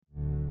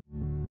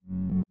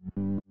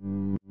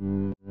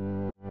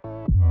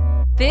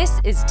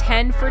This is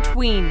 10 for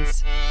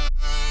Tweens,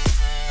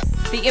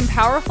 the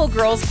Empowerful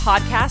Girls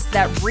podcast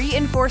that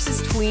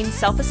reinforces tween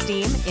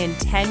self-esteem in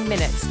 10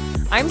 minutes.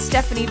 I'm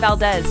Stephanie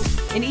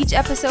Valdez. In each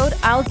episode,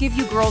 I'll give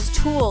you girls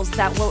tools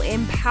that will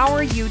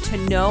empower you to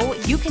know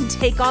you can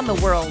take on the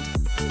world.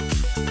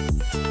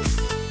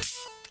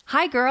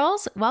 Hi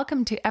girls,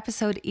 welcome to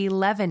episode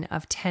 11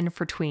 of 10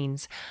 for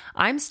Tweens.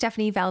 I'm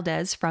Stephanie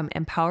Valdez from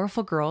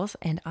Empowerful Girls,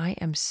 and I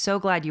am so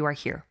glad you are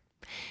here.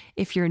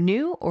 If you're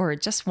new or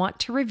just want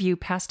to review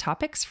past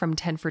topics from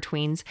 10 for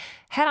Tweens,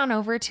 head on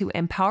over to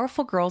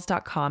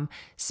empowerfulgirls.com,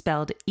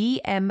 spelled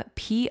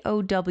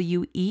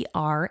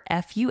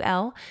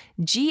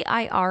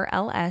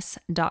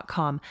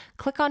EMPOWERFULGIRLS.com.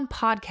 Click on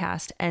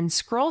podcast and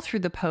scroll through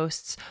the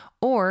posts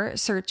or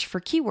search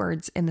for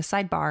keywords in the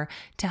sidebar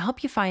to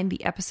help you find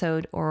the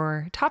episode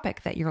or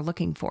topic that you're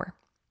looking for.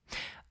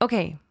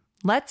 Okay.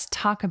 Let's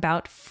talk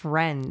about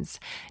Friends.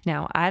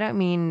 Now, I don't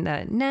mean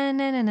the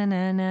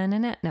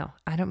no,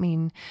 I don't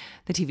mean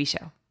the TV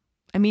show.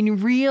 I mean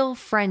real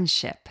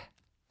friendship.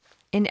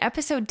 In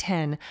episode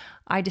 10,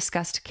 I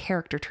discussed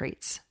character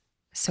traits.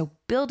 So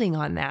building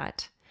on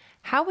that,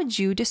 how would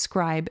you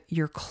describe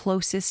your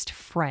closest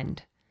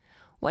friend?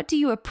 What do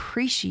you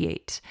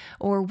appreciate,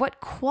 or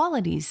what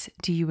qualities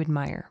do you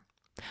admire?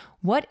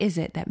 What is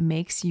it that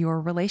makes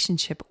your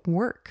relationship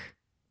work?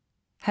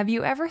 Have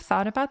you ever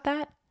thought about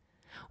that?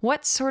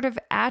 What sort of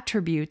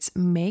attributes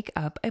make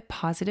up a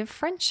positive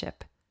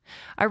friendship?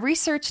 I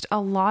researched a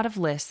lot of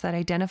lists that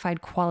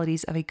identified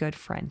qualities of a good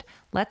friend.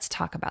 Let's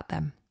talk about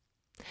them.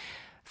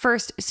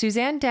 First,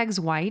 Suzanne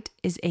Deggs-White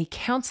is a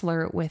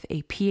counselor with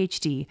a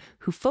PhD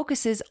who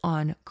focuses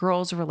on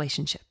girls'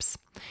 relationships.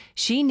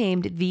 She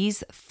named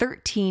these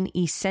 13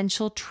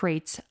 essential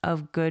traits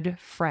of good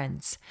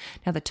friends.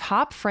 Now, the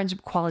top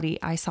friendship quality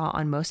I saw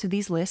on most of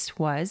these lists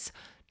was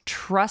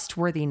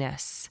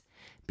trustworthiness.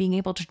 Being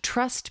able to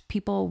trust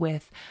people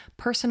with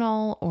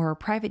personal or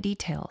private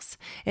details.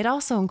 It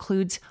also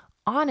includes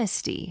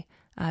honesty,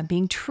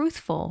 being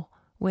truthful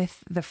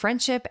with the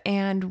friendship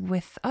and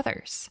with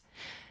others.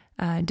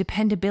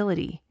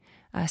 Dependability,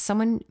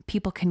 someone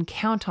people can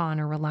count on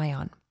or rely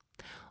on.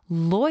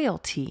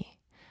 Loyalty,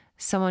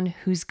 someone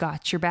who's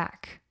got your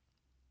back.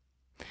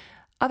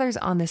 Others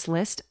on this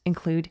list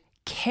include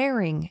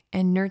caring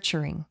and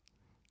nurturing,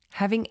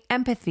 having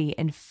empathy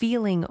and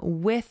feeling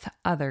with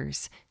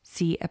others.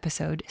 See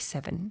episode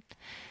 7.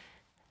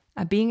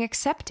 Being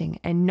accepting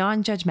and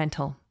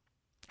non-judgmental.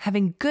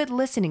 Having good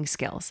listening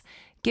skills.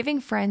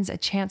 Giving friends a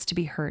chance to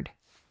be heard.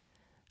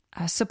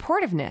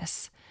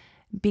 Supportiveness.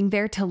 Being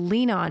there to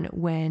lean on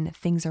when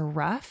things are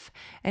rough.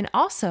 And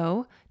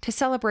also to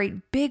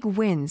celebrate big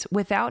wins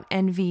without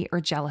envy or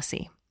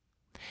jealousy.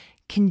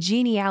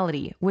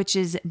 Congeniality, which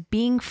is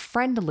being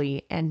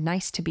friendly and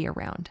nice to be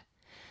around.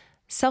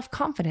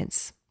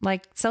 Self-confidence,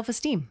 like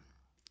self-esteem.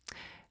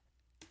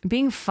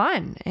 Being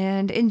fun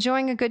and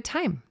enjoying a good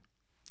time.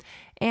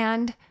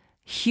 And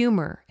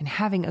humor and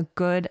having a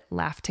good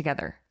laugh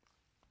together.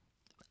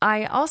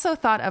 I also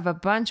thought of a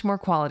bunch more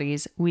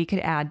qualities we could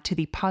add to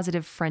the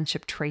positive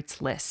friendship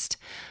traits list.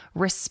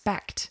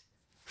 Respect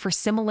for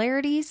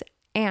similarities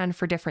and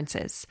for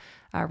differences.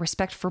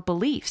 Respect for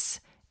beliefs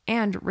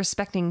and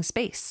respecting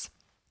space.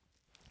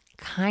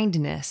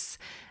 Kindness,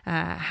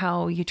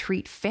 how you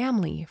treat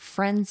family,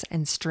 friends,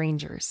 and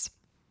strangers.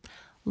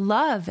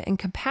 Love and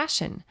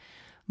compassion,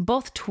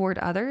 both toward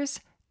others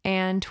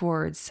and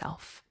towards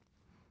self.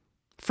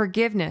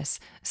 Forgiveness,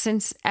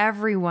 since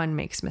everyone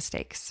makes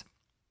mistakes.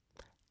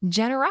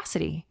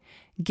 Generosity,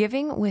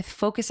 giving with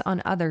focus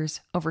on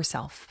others over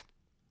self.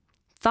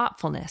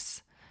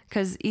 Thoughtfulness,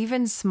 because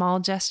even small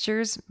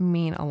gestures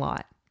mean a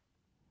lot.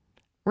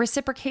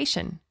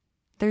 Reciprocation,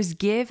 there's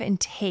give and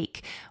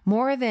take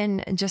more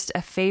than just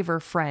a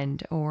favor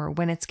friend or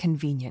when it's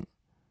convenient.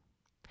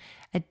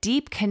 A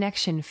deep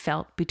connection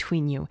felt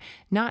between you,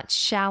 not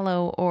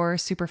shallow or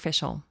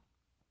superficial.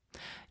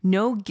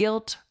 No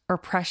guilt or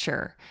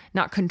pressure,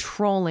 not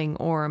controlling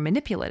or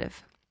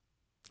manipulative.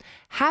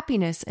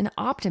 Happiness and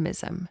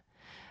optimism,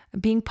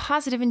 being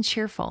positive and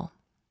cheerful.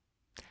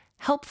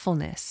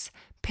 Helpfulness,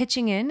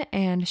 pitching in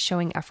and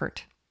showing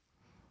effort.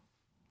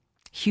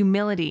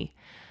 Humility,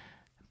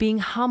 being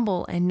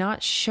humble and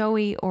not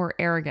showy or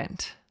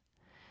arrogant.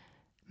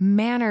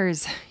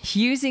 Manners,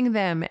 using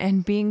them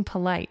and being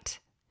polite.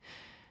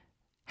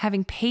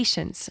 Having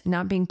patience,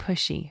 not being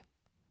pushy.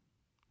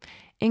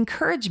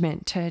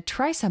 Encouragement to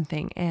try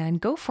something and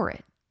go for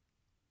it.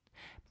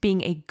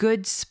 Being a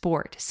good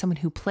sport, someone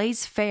who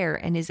plays fair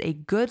and is a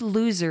good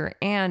loser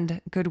and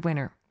good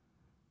winner.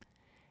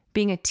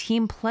 Being a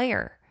team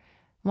player,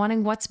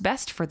 wanting what's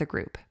best for the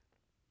group.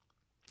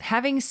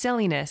 Having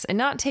silliness and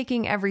not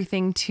taking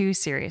everything too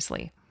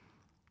seriously.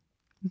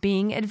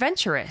 Being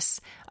adventurous,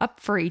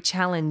 up for a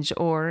challenge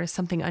or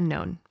something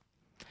unknown.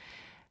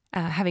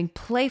 Having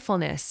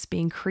playfulness,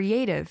 being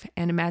creative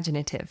and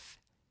imaginative.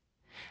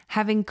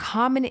 Having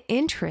common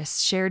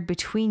interests shared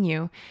between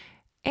you,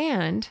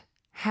 and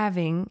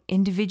having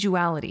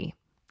individuality,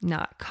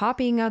 not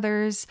copying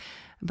others,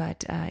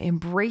 but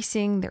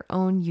embracing their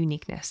own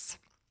uniqueness.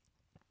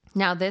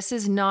 Now, this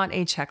is not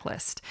a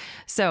checklist.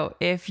 So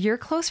if your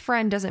close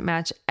friend doesn't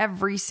match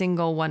every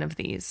single one of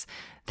these,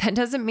 that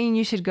doesn't mean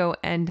you should go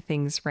end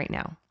things right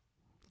now.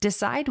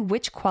 Decide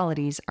which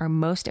qualities are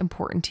most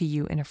important to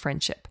you in a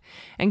friendship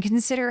and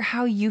consider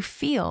how you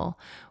feel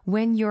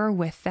when you're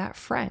with that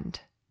friend.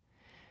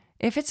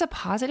 If it's a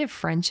positive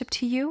friendship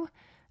to you,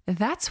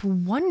 that's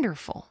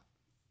wonderful.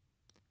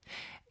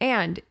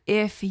 And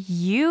if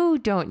you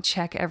don't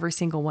check every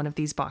single one of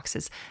these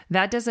boxes,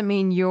 that doesn't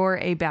mean you're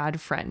a bad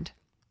friend.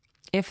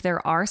 If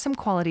there are some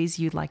qualities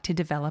you'd like to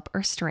develop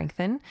or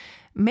strengthen,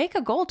 make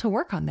a goal to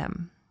work on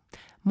them.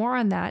 More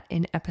on that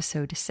in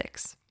episode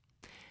 6.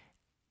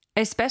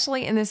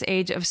 Especially in this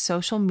age of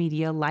social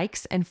media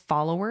likes and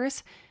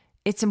followers,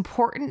 it's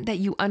important that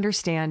you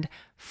understand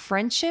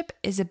friendship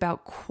is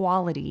about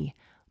quality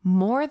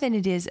more than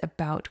it is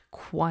about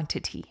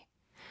quantity.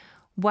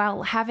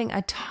 While having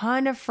a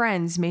ton of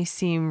friends may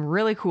seem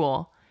really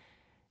cool,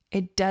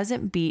 it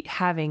doesn't beat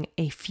having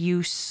a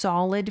few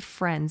solid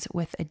friends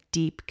with a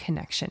deep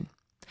connection.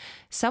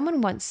 Someone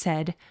once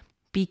said,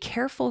 "Be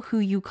careful who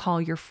you call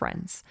your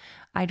friends.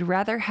 I'd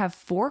rather have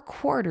 4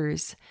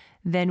 quarters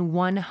than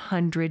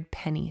 100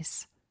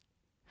 pennies."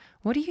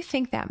 What do you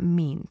think that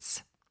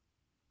means?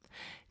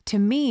 To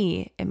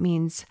me, it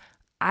means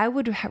I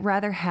would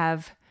rather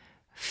have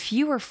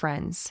fewer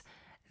friends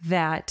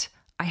that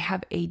I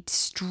have a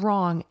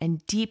strong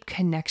and deep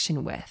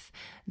connection with,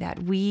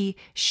 that we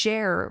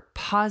share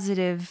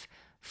positive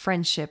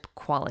friendship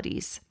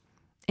qualities,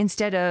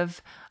 instead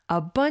of a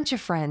bunch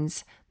of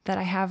friends that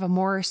I have a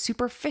more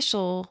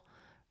superficial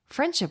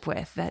friendship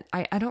with, that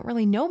I don't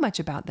really know much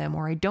about them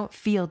or I don't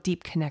feel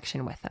deep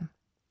connection with them.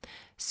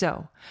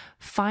 So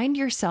find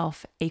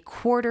yourself a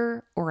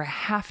quarter or a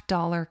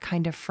 $50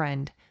 kind of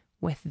friend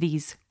with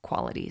these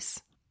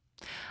qualities.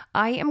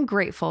 I am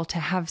grateful to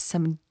have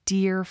some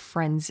dear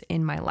friends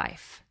in my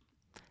life.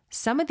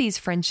 Some of these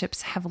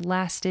friendships have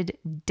lasted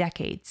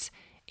decades,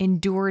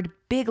 endured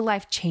big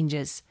life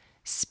changes,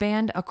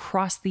 spanned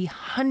across the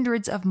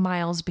hundreds of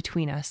miles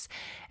between us,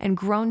 and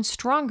grown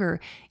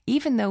stronger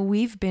even though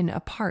we've been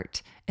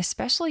apart,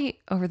 especially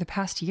over the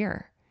past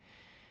year.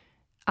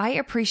 I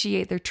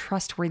appreciate their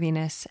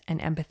trustworthiness and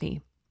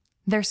empathy,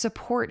 their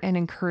support and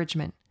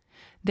encouragement,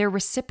 their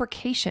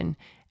reciprocation,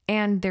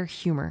 and their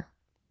humor.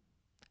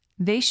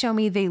 They show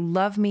me they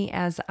love me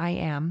as I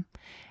am,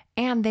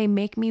 and they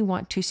make me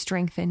want to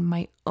strengthen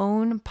my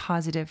own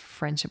positive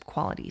friendship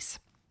qualities.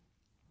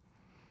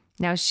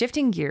 Now,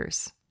 shifting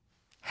gears,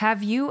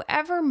 have you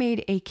ever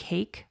made a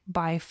cake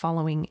by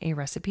following a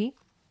recipe?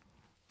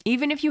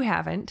 Even if you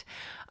haven't,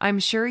 I'm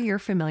sure you're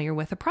familiar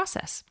with the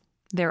process.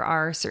 There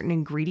are certain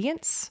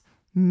ingredients,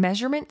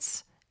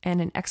 measurements, and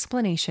an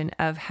explanation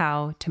of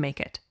how to make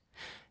it.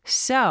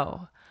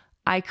 So,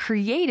 I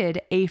created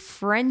a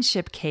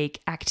friendship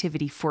cake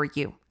activity for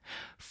you.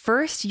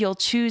 First, you'll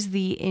choose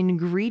the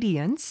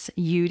ingredients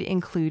you'd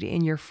include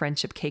in your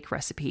friendship cake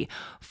recipe.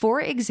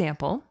 For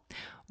example,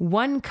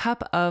 1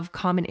 cup of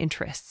common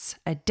interests,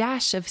 a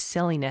dash of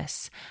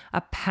silliness,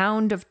 a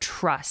pound of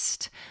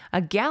trust,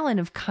 a gallon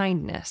of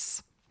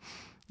kindness.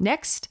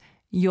 Next,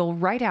 you'll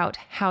write out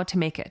how to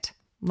make it,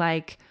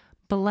 like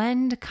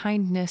blend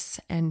kindness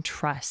and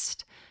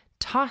trust,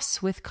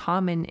 toss with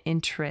common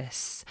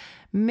interests,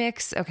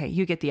 mix. Okay,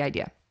 you get the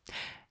idea.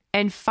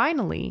 And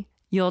finally,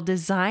 you'll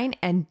design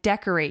and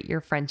decorate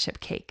your friendship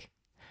cake.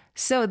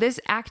 So this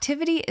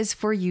activity is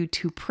for you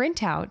to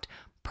print out,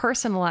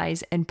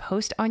 personalize, and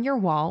post on your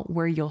wall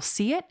where you'll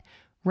see it,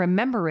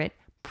 remember it,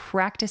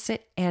 practice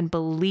it, and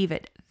believe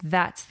it.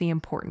 That's the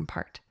important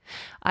part.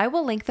 I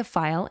will link the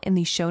file in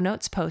the show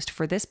notes post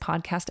for this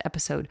podcast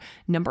episode,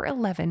 number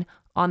 11,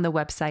 on the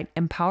website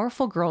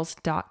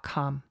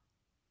empowerfulgirls.com.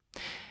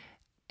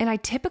 And I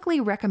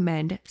typically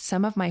recommend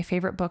some of my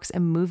favorite books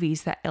and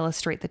movies that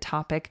illustrate the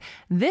topic.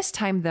 This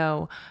time,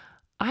 though,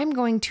 I'm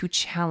going to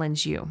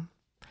challenge you.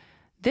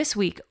 This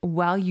week,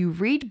 while you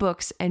read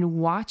books and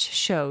watch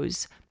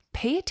shows,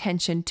 pay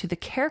attention to the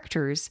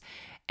characters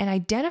and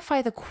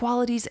identify the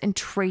qualities and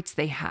traits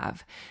they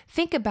have.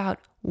 Think about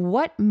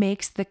what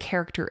makes the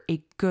character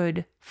a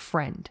good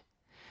friend.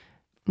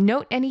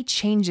 Note any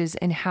changes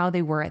in how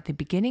they were at the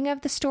beginning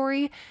of the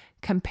story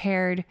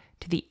compared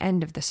to the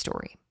end of the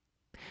story.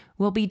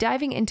 We'll be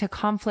diving into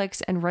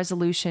conflicts and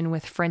resolution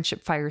with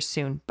Friendship Fires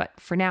soon, but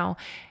for now,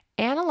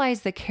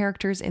 analyze the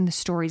characters in the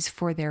stories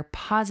for their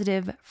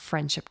positive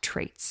friendship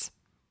traits.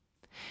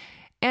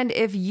 And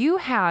if you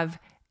have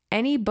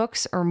any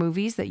books or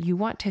movies that you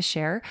want to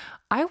share,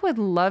 I would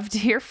love to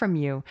hear from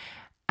you.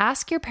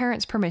 Ask your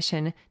parents'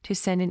 permission to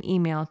send an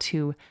email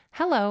to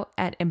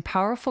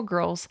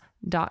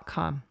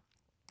hello@empowerfulgirls.com.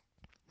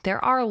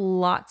 There are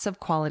lots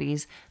of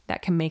qualities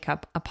that can make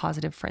up a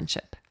positive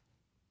friendship.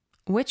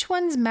 Which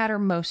ones matter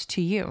most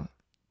to you?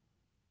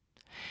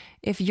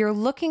 If you're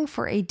looking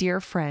for a dear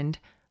friend,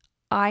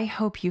 I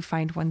hope you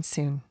find one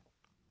soon.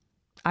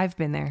 I've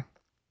been there.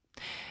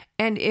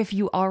 And if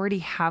you already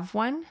have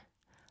one,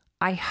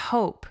 I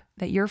hope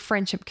that your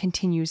friendship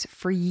continues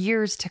for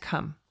years to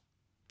come.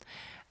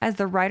 As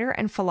the writer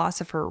and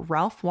philosopher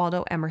Ralph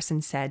Waldo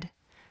Emerson said,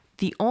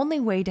 The only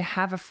way to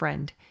have a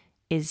friend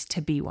is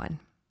to be one.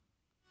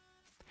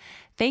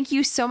 Thank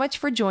you so much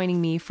for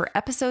joining me for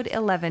episode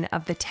 11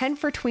 of the 10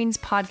 for Tweens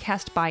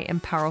podcast by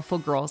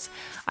Empowerful Girls.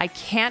 I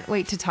can't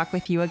wait to talk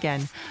with you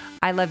again.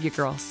 I love you,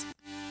 girls.